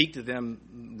to speak to them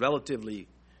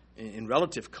in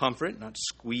relative comfort, not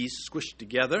squished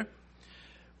together.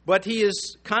 But he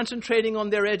is concentrating on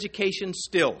their education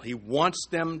still. He wants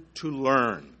them to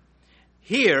learn.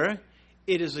 Here,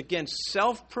 it is against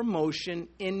self-promotion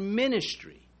in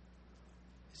ministry.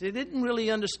 They didn't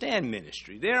really understand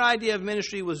ministry. Their idea of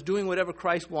ministry was doing whatever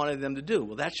Christ wanted them to do.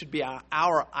 Well, that should be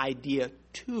our idea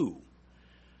too.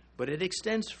 But it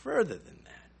extends further than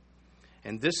that.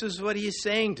 And this is what he is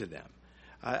saying to them.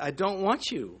 I don't want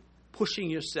you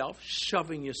pushing yourself,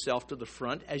 shoving yourself to the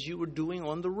front as you were doing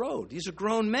on the road. These are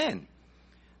grown men.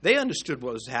 They understood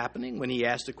what was happening when he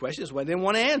asked the question. That's why they didn't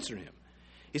want to answer him.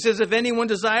 He says, if anyone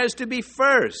desires to be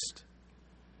first.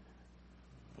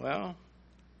 Well,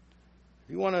 if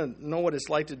you want to know what it's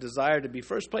like to desire to be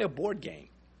first, play a board game.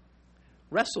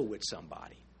 Wrestle with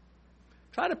somebody.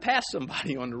 Try to pass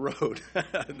somebody on the road.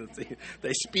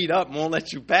 They speed up and won't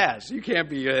let you pass. You can't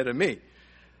be ahead of me.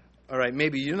 All right,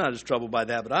 maybe you're not as troubled by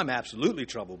that, but I'm absolutely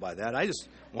troubled by that. I just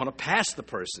want to pass the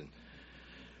person.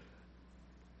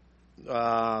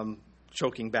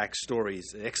 Choking back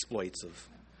stories, exploits of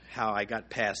how I got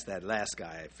past that last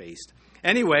guy I faced.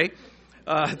 Anyway,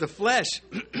 the flesh.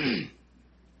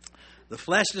 The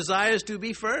flesh desires to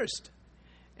be first.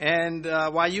 And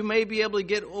while you may be able to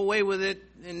get away with it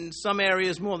in some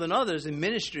areas more than others, in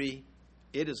ministry,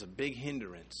 it is a big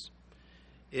hindrance.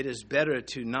 It is better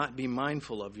to not be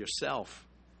mindful of yourself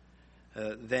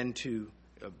than to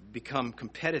become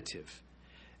competitive.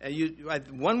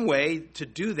 One way to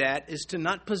do that is to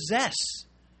not possess.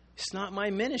 It's not my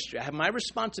ministry. I have my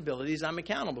responsibilities. I'm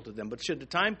accountable to them. But should the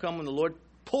time come when the Lord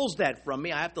pulls that from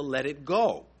me, I have to let it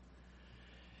go.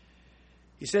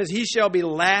 He says, he shall be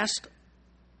last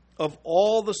of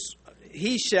all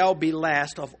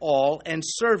and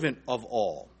servant of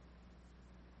all.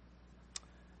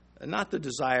 Not the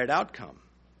desired outcome.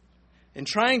 In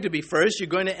trying to be first, you're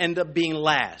going to end up being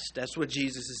last. That's what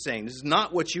Jesus is saying. This is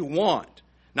not what you want.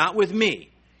 Not with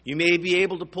me. You may be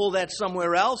able to pull that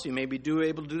somewhere else. You may be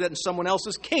able to do that in someone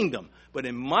else's kingdom. But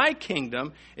in my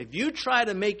kingdom, if you try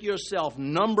to make yourself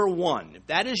number one, if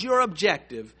that is your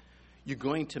objective, you're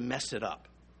going to mess it up.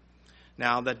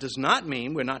 Now, that does not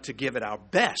mean we're not to give it our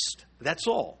best. That's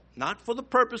all. Not for the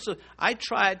purpose of, I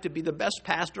tried to be the best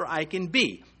pastor I can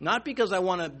be. Not because I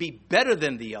want to be better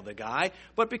than the other guy,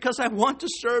 but because I want to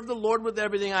serve the Lord with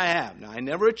everything I have. Now, I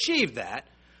never achieved that,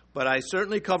 but I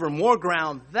certainly cover more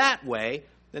ground that way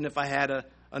than if I had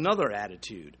another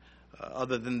attitude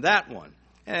other than that one.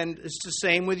 And it's the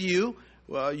same with you.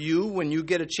 When you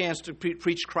get a chance to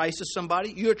preach Christ to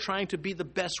somebody, you're trying to be the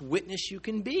best witness you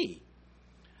can be.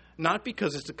 Not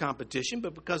because it's a competition,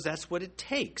 but because that's what it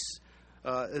takes.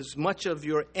 As much of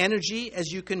your energy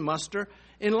as you can muster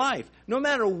in life. No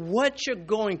matter what you're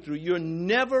going through, you're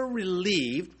never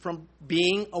relieved from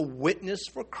being a witness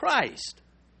for Christ.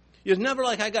 You're never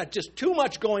like, I got just too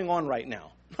much going on right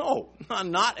now. No,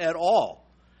 not at all.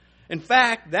 In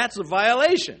fact, that's a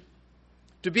violation.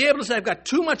 To be able to say, I've got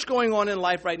too much going on in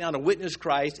life right now to witness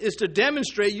Christ is to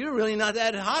demonstrate you're really not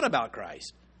that hot about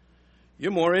Christ.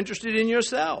 You're more interested in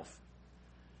yourself.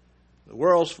 The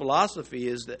world's philosophy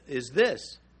is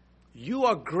this. You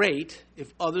are great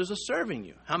if others are serving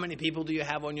you. How many people do you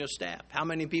have on your staff? How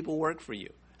many people work for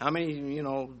you? How many,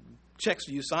 checks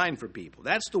do you sign for people?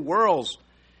 That's the world's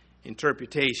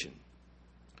interpretation.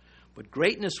 But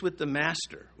greatness with the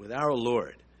Master, with our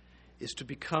Lord, is to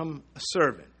become a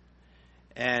servant.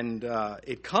 And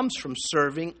it comes from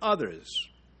serving others.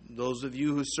 Those of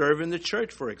you who serve in the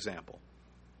church, for example.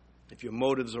 If your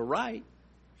motives are right,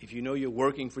 if you know you're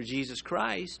working for Jesus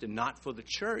Christ and not for the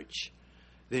church,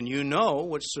 then you know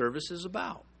what service is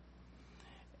about.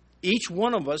 Each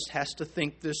one of us has to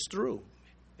think this through.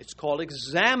 It's called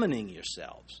examining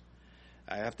yourselves.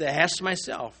 I have to ask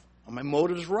myself, are my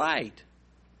motives right?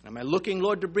 Am I looking,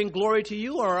 Lord, to bring glory to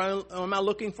you, or am I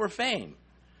looking for fame?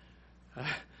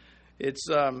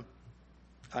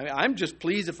 I'm just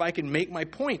pleased if I can make my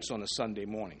points on a Sunday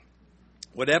morning.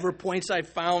 Whatever points I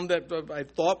found that I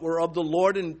thought were of the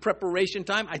Lord in preparation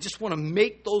time, I just want to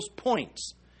make those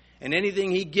points. And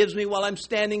anything He gives me while I'm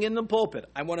standing in the pulpit,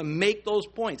 I want to make those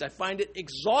points. I find it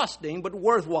exhausting but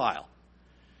worthwhile.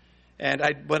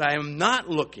 But I am not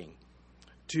looking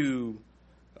to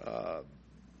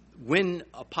win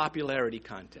a popularity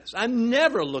contest. I'm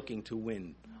never looking to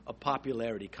win a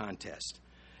popularity contest.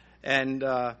 And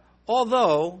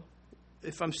although,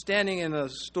 if I'm standing in a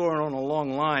store on a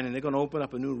long line and they're going to open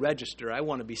up a new register, I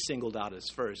want to be singled out as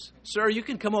first. Sir, you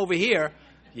can come over here.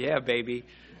 Yeah, baby.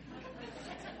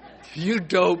 You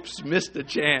dopes missed a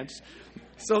chance.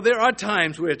 So there are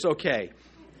times where it's okay.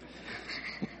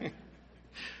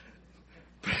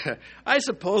 I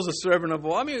suppose a servant of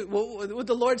all, would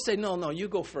the Lord say, no, you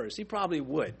go first? He probably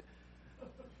would.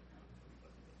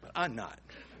 But I'm not.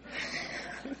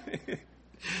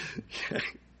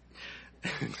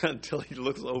 Until He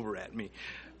looks over at me,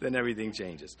 then everything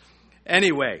changes.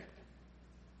 Anyway,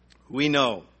 we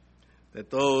know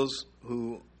that those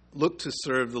who look to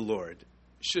serve the Lord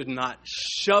should not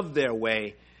shove their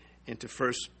way into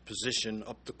first position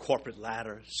up the corporate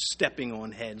ladder, stepping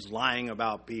on heads, lying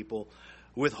about people,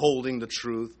 withholding the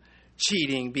truth,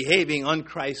 cheating, behaving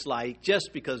unchristlike just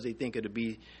because they think it'll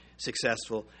be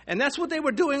successful. And that's what they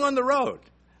were doing on the road.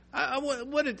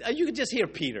 You could just hear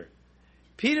Peter.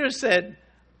 Peter said,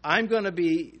 I'm going to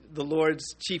be the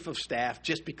Lord's chief of staff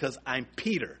just because I'm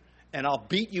Peter. and I'll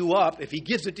beat you up if he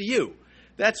gives it to you.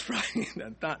 That's right.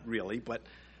 Not really, but,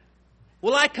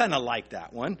 well, I kind of like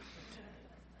that one.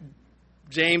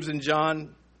 James and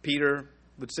John, Peter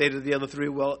would say to the other three,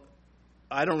 well,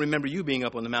 I don't remember you being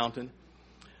up on the mountain.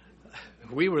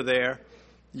 We were there.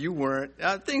 You weren't.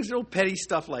 Things, little petty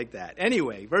stuff like that.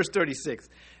 Anyway, verse 36.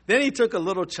 Then he took a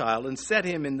little child and set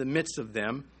him in the midst of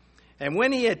them. And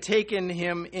when he had taken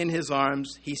him in his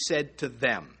arms, he said to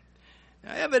them.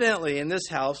 Now, evidently, in this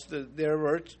house, there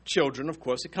were children, of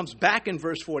course. It comes back in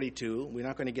verse 42. We're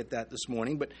not going to get that this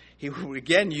morning, but he will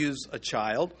again use a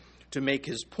child to make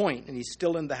his point, and he's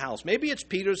still in the house. Maybe it's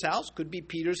Peter's house, could be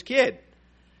Peter's kid.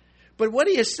 But what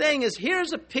he is saying is,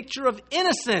 here's a picture of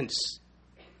innocence.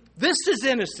 This is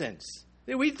innocence.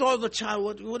 We thought of the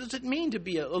child, what does it mean to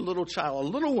be a little child, a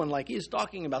little one like he's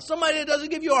talking about? Somebody that doesn't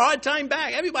give you a hard time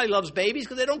back. Everybody loves babies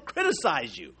because they don't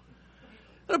criticize you.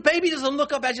 A baby doesn't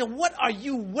look up at you, what are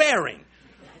you wearing?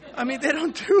 I mean, they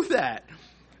don't do that.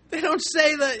 They don't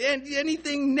say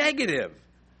anything negative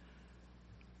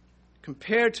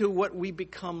compared to what we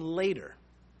become later.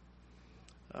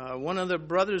 One of the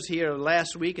brothers here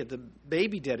last week at the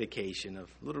baby dedication of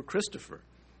little Christopher,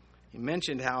 he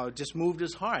mentioned how it just moved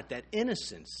his heart, that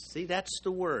innocence. See, that's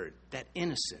the word, that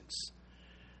innocence.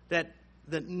 That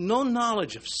no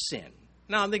knowledge of sin.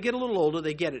 Now, they get a little older,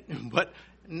 they get it, but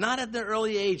not at their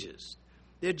early ages.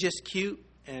 They're just cute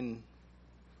and,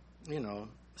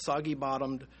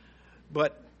 soggy-bottomed,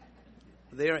 but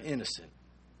they are innocent.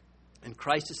 And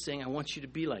Christ is saying, I want you to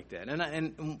be like that.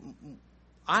 And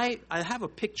I have a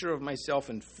picture of myself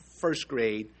in first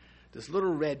grade, this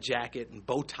little red jacket and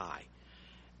bow tie.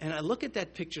 And I look at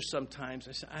that picture sometimes,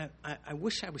 I say, I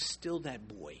wish I was still that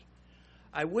boy.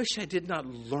 I wish I did not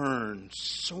learn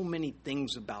so many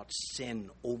things about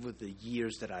sin over the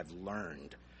years that I've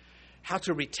learned. How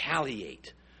to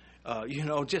retaliate,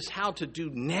 just how to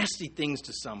do nasty things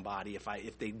to somebody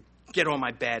if they get on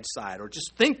my bad side or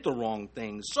just think the wrong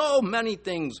things. So many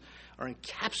things are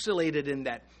encapsulated in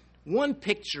that one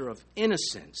picture of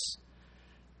innocence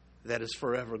that is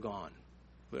forever gone,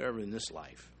 forever in this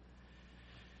life.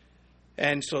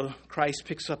 And so Christ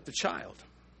picks up the child.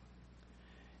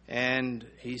 And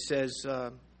he says,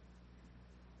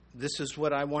 this is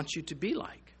what I want you to be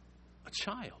like, a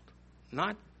child,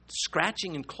 not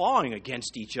scratching and clawing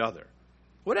against each other.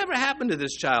 Whatever happened to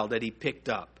this child that he picked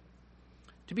up?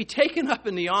 To be taken up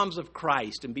in the arms of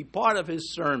Christ and be part of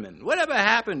his sermon. Whatever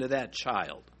happened to that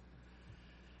child?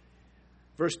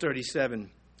 Verse 37,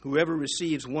 whoever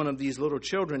receives one of these little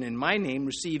children in my name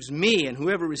receives me, and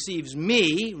whoever receives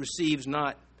me receives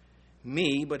not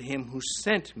me, but him who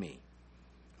sent me.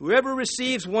 Whoever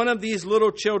receives one of these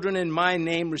little children in my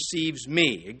name receives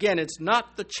me. Again, it's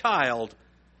not the child,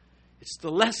 it's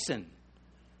the lesson.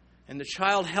 And the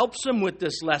child helps him with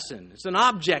this lesson. It's an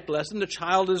object lesson. The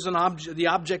child is the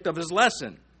object of his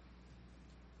lesson.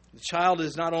 The child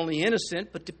is not only innocent,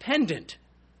 but dependent.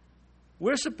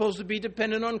 We're supposed to be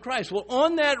dependent on Christ. Well,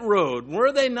 on that road,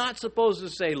 were they not supposed to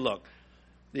say, look,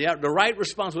 the right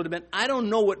response would have been, I don't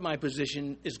know what my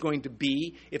position is going to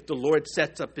be if the Lord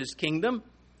sets up his kingdom.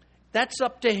 That's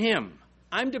up to him.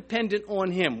 I'm dependent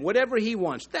on him. Whatever he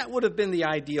wants. That would have been the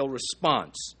ideal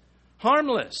response.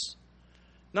 Harmless.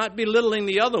 Not belittling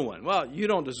the other one. Well, you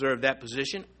don't deserve that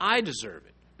position. I deserve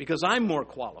it because I'm more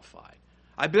qualified.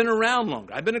 I've been around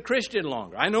longer. I've been a Christian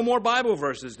longer. I know more Bible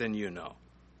verses than you know.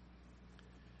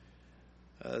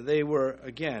 They were,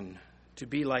 again, to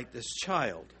be like this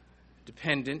child.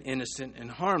 Dependent, innocent, and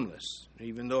harmless.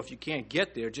 Even though if you can't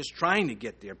get there, just trying to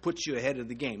get there puts you ahead of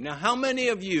the game. Now, how many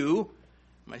of you,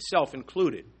 myself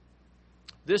included,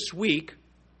 this week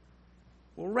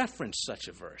will reference such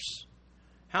a verse?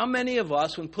 How many of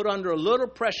us, when put under a little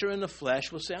pressure in the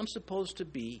flesh, will say, I'm supposed to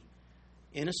be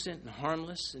innocent and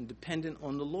harmless and dependent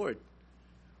on the Lord?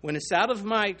 When it's out of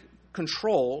my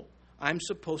control, I'm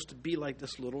supposed to be like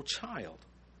this little child.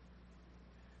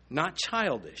 Not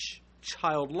childish.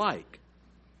 Childlike,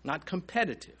 not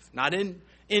competitive, not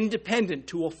independent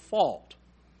to a fault,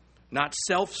 not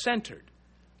self-centered.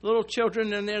 Little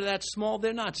children, and they're that small,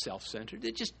 they're not self-centered.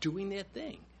 They're just doing their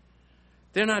thing.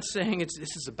 They're not saying this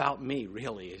is about me.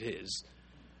 Really, it is.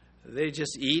 They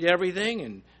just eat everything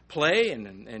and play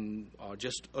and are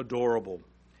just adorable.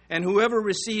 And whoever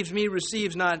receives me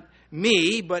receives not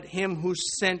me, but him who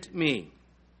sent me.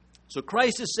 So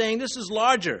Christ is saying this is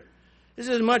larger. This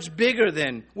is much bigger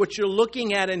than what you're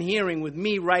looking at and hearing with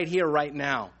me right here, right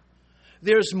now.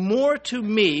 There's more to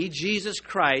me, Jesus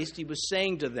Christ, he was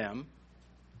saying to them,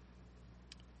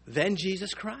 than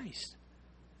Jesus Christ.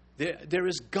 There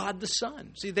is God the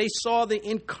Son. See, they saw the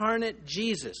incarnate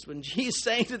Jesus. When he's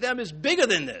saying to them, it's bigger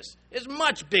than this. It's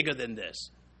much bigger than this.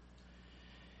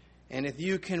 And if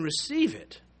you can receive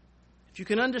it, if you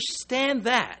can understand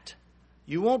that,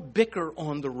 you won't bicker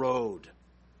on the road.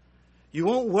 You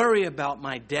won't worry about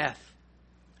my death.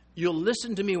 You'll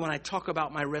listen to me when I talk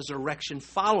about my resurrection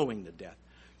following the death.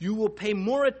 You will pay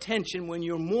more attention when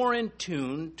you're more in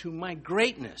tune to my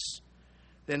greatness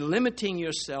than limiting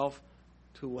yourself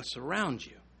to what's around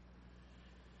you.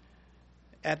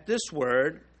 At this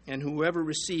word, and whoever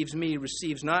receives me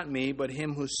receives not me, but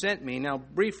him who sent me. Now,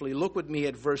 briefly, look with me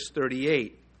at verse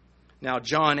 38. Now,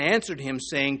 John answered him,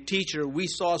 saying, Teacher, we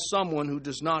saw someone who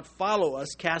does not follow us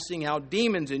casting out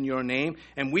demons in your name,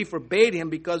 and we forbade him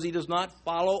because he does not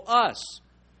follow us.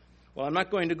 Well, I'm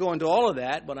not going to go into all of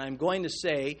that, but I'm going to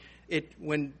say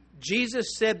when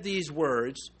Jesus said these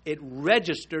words, it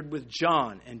registered with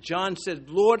John. And John said,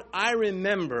 Lord, I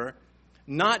remember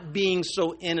not being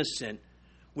so innocent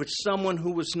with someone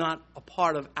who was not a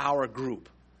part of our group.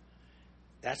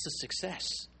 That's a success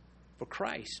for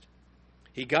Christ.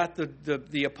 He got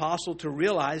the apostle to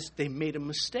realize they made a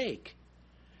mistake.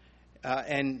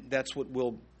 And that's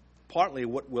partly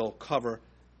what we'll cover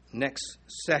next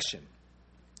session.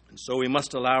 And so we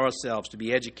must allow ourselves to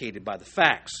be educated by the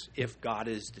facts if God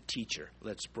is the teacher.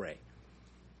 Let's pray.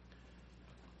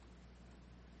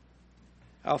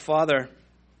 Our Father,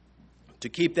 to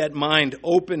keep that mind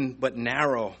open but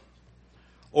narrow,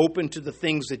 open to the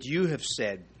things that you have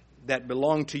said that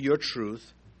belong to your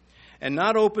truth, and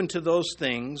not open to those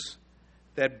things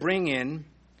that bring in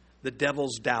the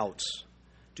devil's doubts,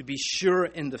 to be sure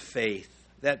in the faith,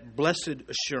 that blessed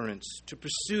assurance, to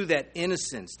pursue that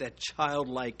innocence, that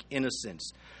childlike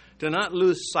innocence, to not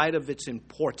lose sight of its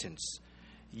importance.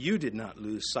 You did not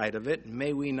lose sight of it,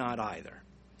 may we not either.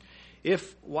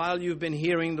 If, while you've been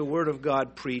hearing the Word of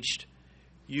God preached,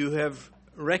 you have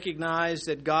recognized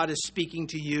that God is speaking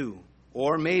to you,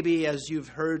 or maybe as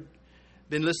you've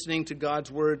been listening to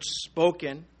God's Word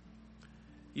spoken,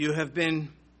 you have been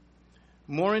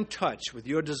more in touch with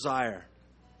your desire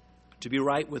to be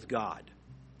right with God.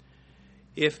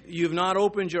 If you've not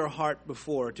opened your heart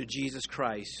before to Jesus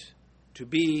Christ to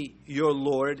be your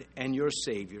Lord and your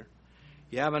Savior,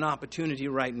 you have an opportunity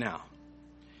right now.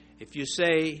 If you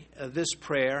say this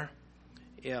prayer,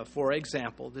 for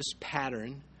example, this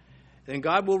pattern, then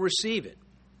God will receive it.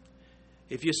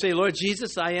 If you say, Lord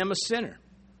Jesus, I am a sinner.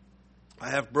 I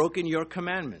have broken your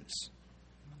commandments.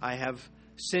 I have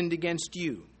sinned against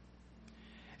you.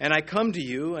 And I come to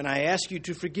you and I ask you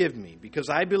to forgive me because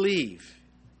I believe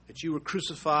that you were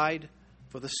crucified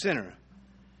for the sinner.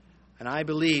 And I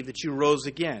believe that you rose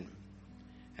again.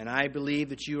 And I believe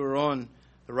that you are on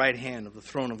the right hand of the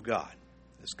throne of God,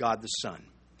 as God the Son.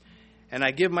 And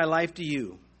I give my life to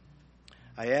you.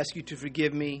 I ask you to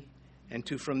forgive me and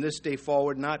to, from this day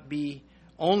forward, not be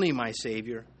only my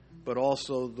Savior, but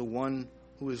also the one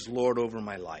who is Lord over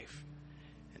my life.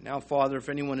 And now, Father, if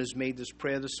anyone has made this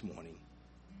prayer this morning,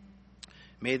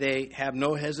 may they have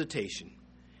no hesitation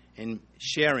in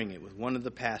sharing it with one of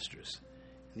the pastors.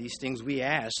 And these things we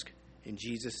ask in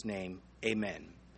Jesus' name, amen.